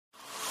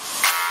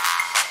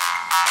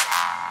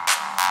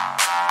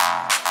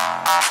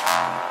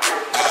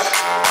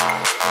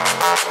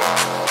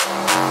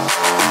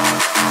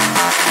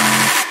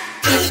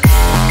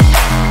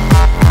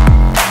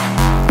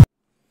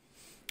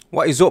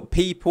What is up,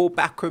 people?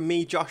 Back with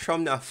me, Josh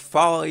from the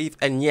 5,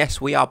 and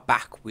yes, we are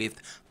back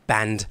with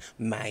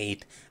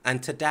BAND-MAID,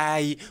 and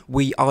today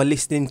we are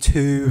listening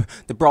to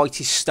The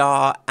Brightest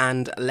Star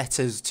and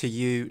Letters to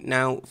You.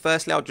 Now,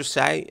 firstly, I'll just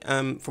say,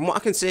 from what I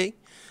can see,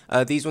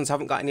 these ones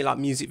haven't got any like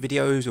music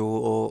videos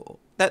or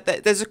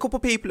there's a couple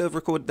people who have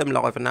recorded them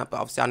live and that, but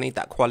obviously I need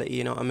that quality,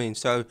 you know what I mean?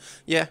 So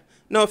yeah,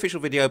 no official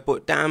video,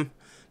 but damn,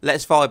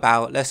 let's vibe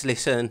out, let's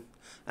listen,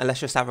 and let's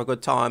just have a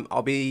good time.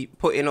 I'll be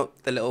putting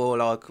up the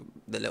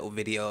little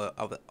video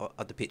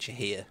of the picture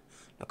here,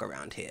 like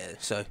around here.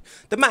 So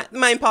the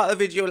main part of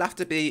the video will have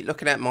to be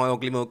looking at my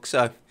ugly mug.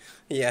 So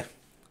yeah,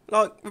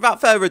 like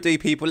without further ado,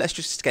 people, let's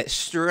just get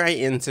straight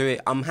into it.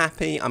 I'm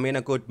happy, I'm in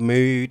a good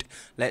mood.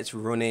 Let's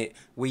run it.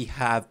 We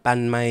have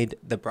BAND-MAID,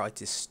 The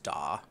Brightest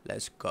Star.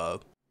 Let's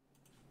go.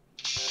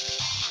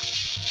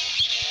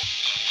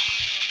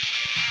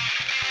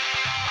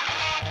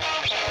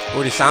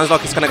 Oh, this sounds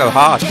like it's gonna go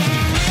hard.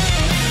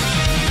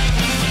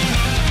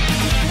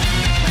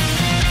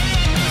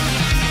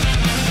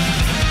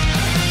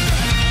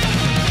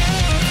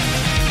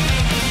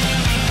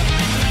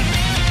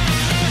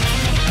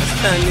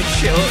 Turn this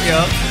shit up,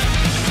 yo.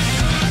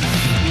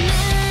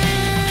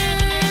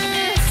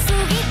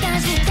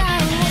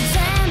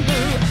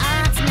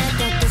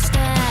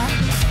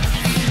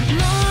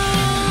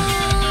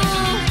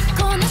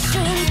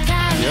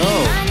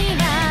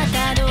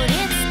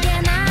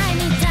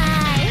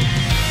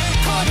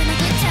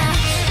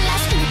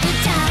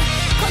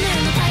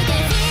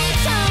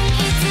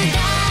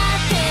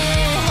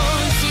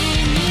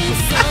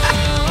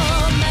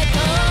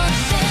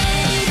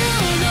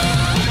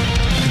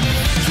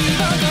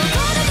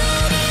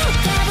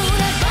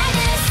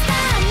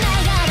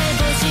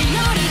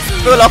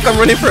 I feel like I'm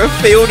running through a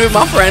field with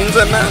my friends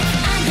and that.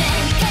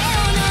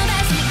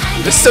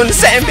 The sun's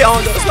setting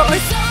behind us,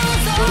 like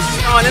we're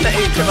smiling at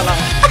each other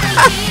like.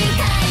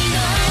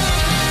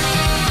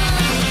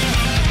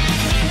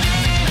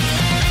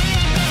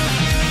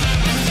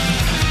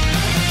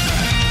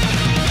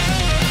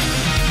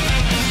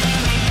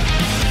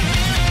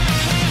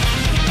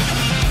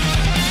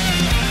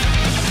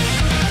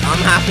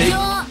 I'm happy.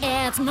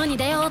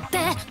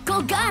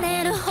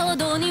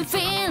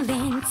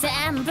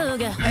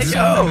 Hey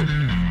yo!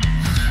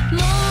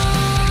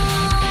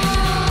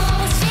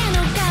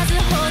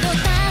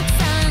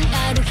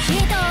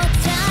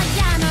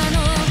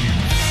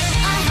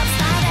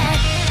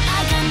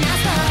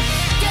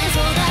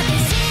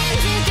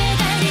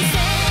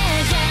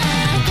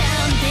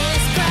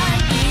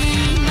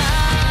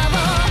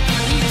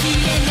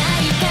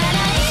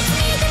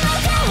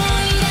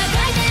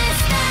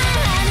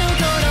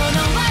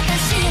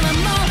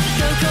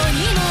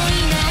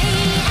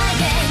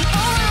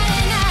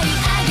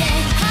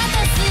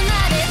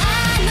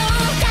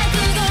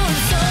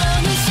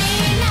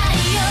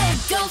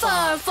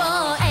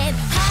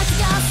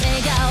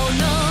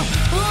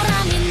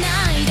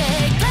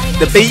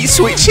 The beat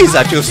switches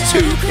are just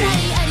too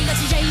peak.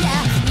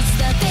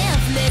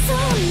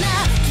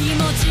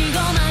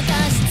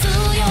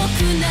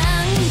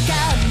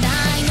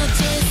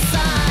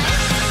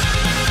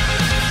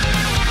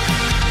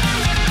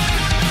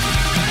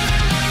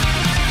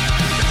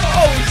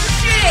 Oh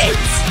shit!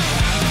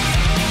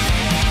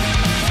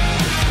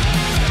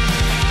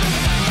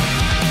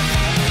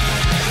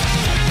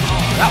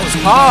 Oh, that was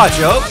hard,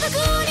 yo.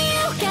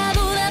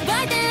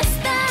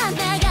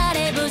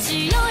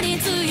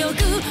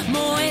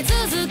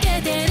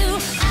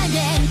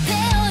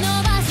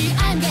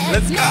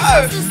 Let's go!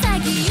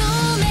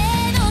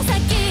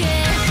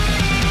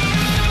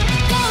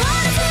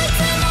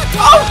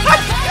 Oh my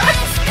God!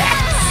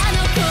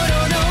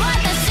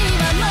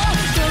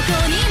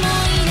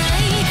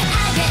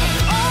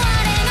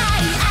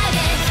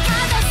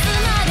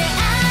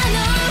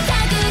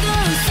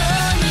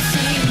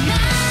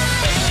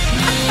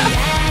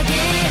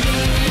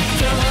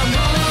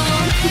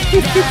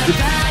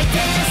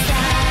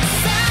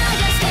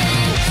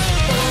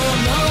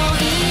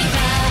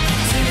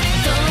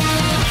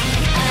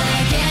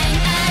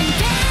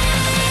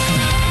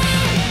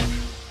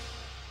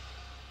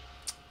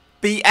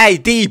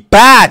 B-A-D,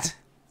 bad!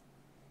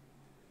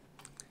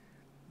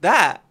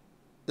 That,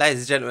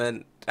 ladies and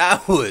gentlemen,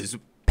 that was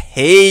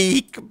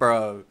peak,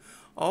 bro.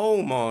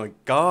 Oh my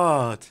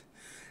God.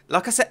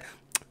 Like I said,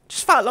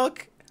 just felt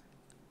like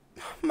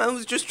man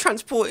was just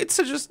transported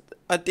to just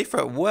a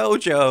different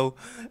world, yo.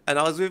 And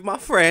I was with my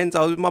friends,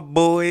 I was with my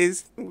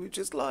boys. We were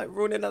just like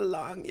running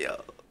along,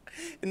 yo.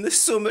 In the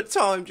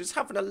summertime, just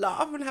having a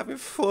laugh and having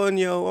fun,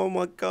 yo. Oh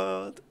my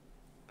God.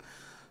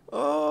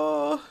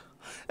 Oh.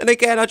 And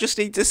again, I just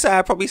need to say,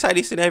 I probably say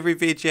this in every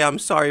video, I'm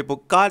sorry,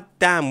 but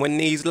goddamn, when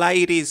these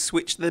ladies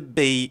switch the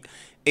beat,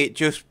 it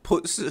just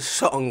puts the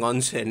song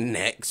onto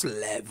next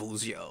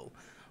levels, yo.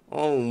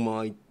 Oh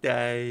my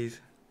days.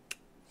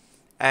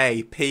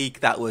 Hey, peak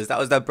that was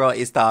the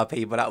Brightest Star,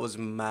 people. That was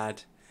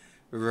mad.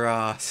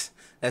 Right.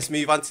 Let's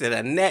move on to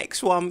the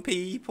next one,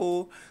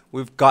 people.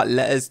 We've got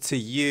Letters to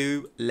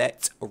You.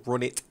 Let's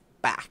run it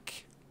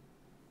back.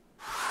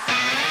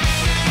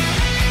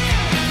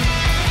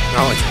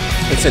 Oh,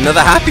 it's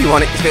another happy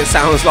one. It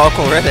sounds like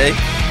already.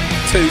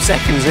 2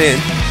 seconds in.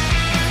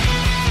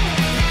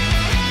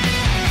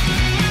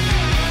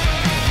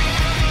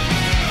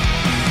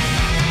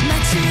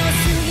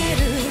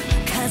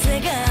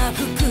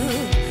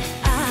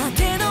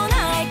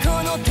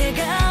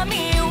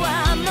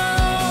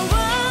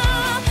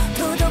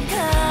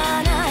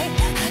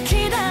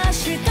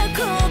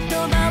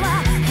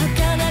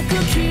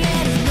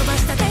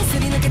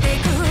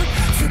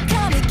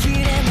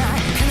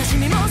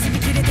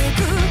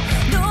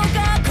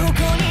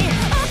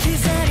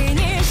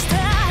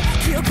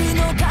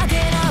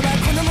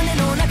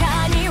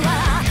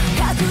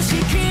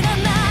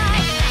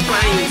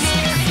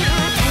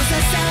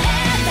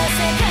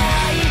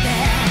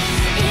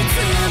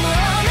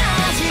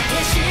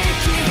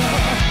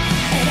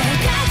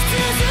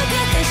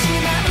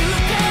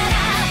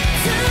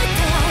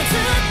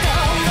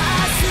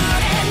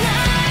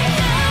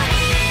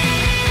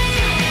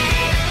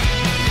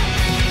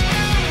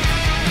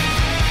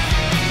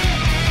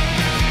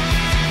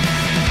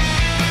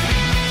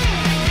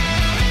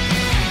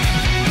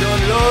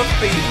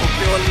 People,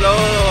 pure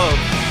love.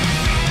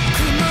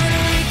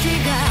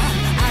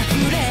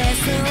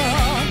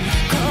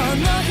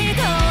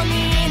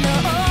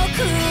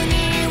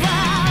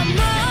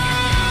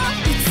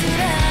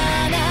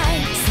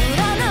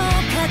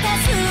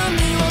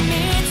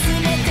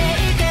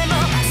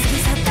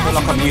 I feel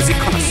like a music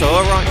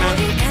connoisseur right now.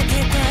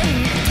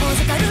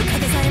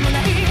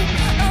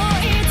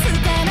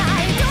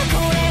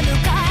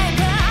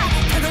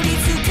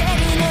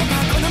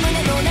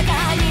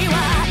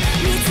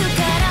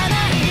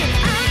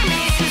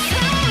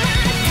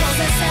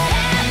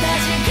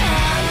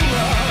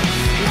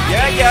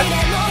 Yeah.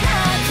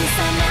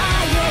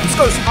 This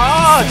goes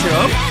hard,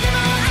 yo.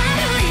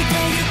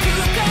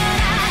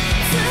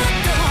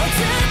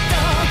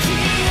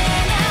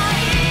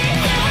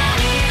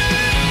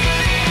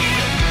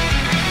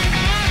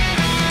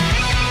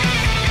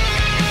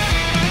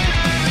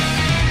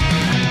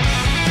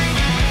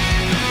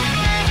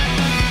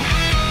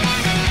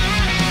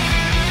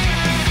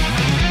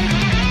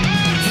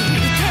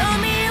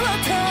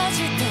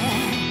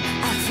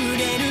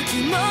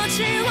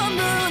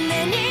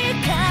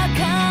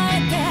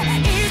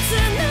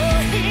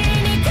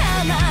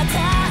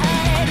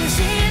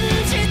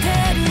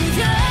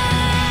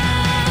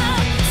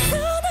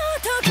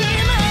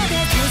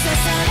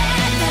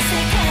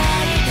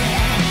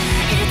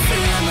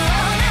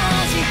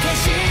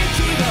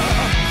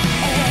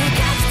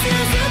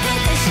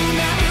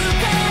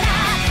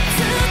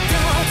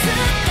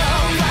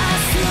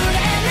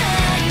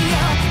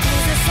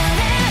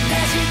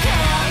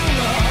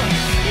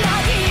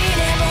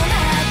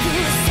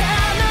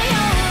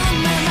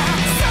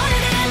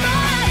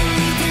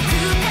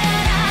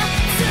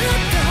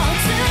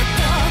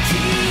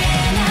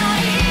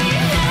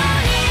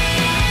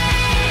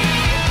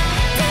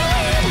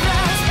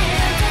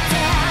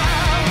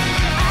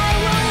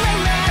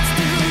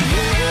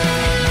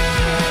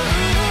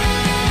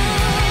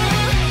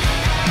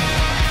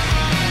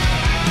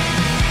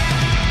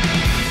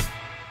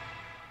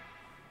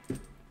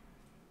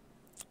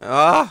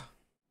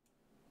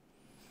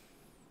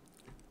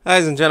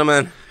 Ladies and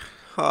gentlemen,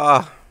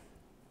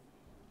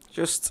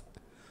 just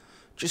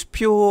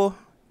pure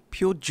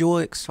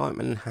joy,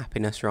 excitement, and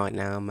happiness right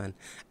now, man.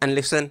 And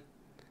listen,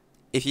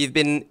 if you've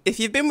been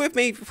with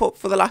me for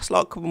the last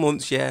like couple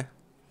months, yeah,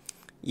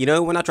 you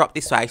know when I drop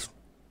this face,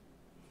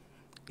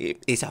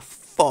 it's the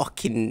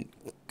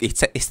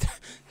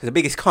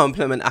biggest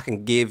compliment I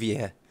can give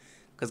you,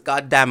 because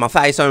goddamn, my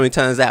face only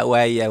turns that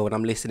way, yeah, when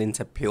I'm listening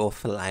to Pure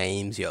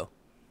Flames, yo.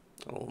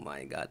 Oh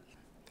my god.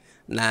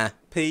 Nah,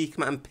 peak,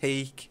 man,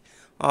 peak.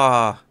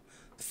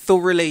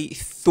 Thoroughly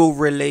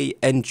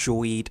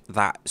enjoyed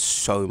that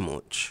so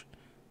much,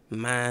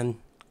 man.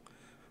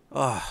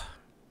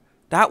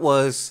 That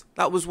was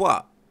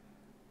what?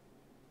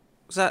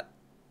 Was that?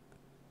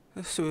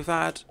 So we've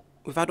had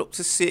up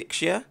to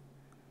 6, yeah.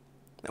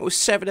 That was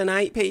 7 and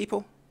 8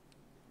 people.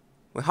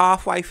 We're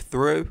halfway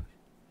through,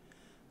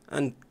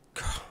 and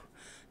God,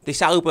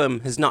 this album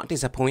has not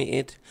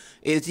disappointed.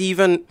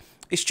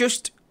 It's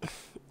just.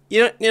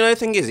 You know, the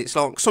thing is, it's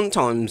like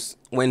sometimes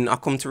when I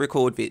come to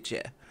record vids,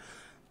 yeah,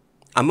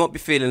 I might be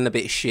feeling a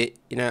bit shit,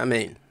 you know what I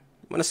mean?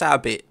 When I say a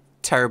bit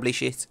terribly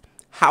shit.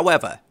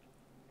 However,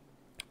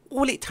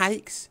 all it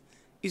takes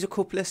is a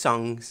couple of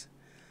songs,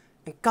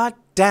 and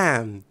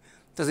goddamn,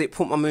 does it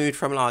put my mood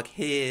from like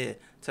here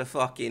to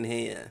fucking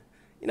here.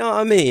 You know what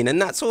I mean?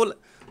 And that's all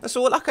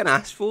I can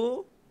ask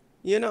for,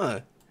 you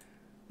know?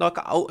 Like,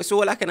 it's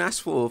all I can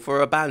ask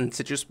for a band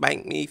to just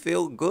make me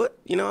feel good.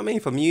 You know what I mean?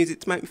 For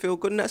music to make me feel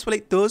good, and that's what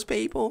it does,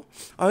 people.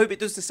 I hope it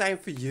does the same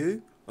for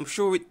you. I'm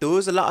sure it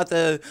does. A lot of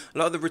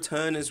the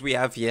returners we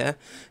have here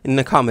in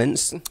the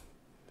comments,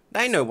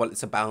 they know what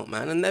it's about,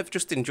 man, and they've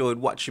just enjoyed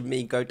watching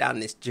me go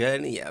down this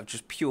journey of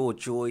just pure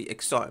joy,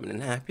 excitement,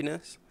 and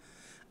happiness.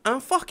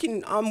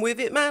 I'm with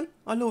it, man.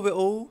 I love it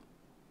all.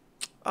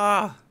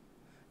 Ah,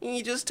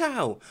 you just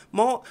tell.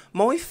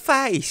 My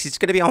face is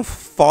gonna be on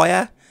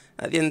fire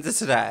at the end of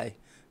today.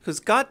 Because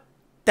god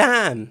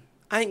damn,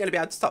 I ain't gonna be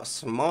able to stop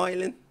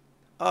smiling.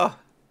 Oh,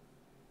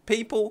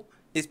 people,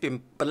 it's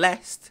been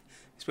blessed.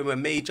 It's been with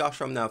me, Josh,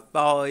 from now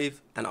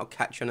 5, and I'll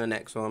catch you on the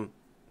next one.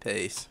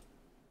 Peace.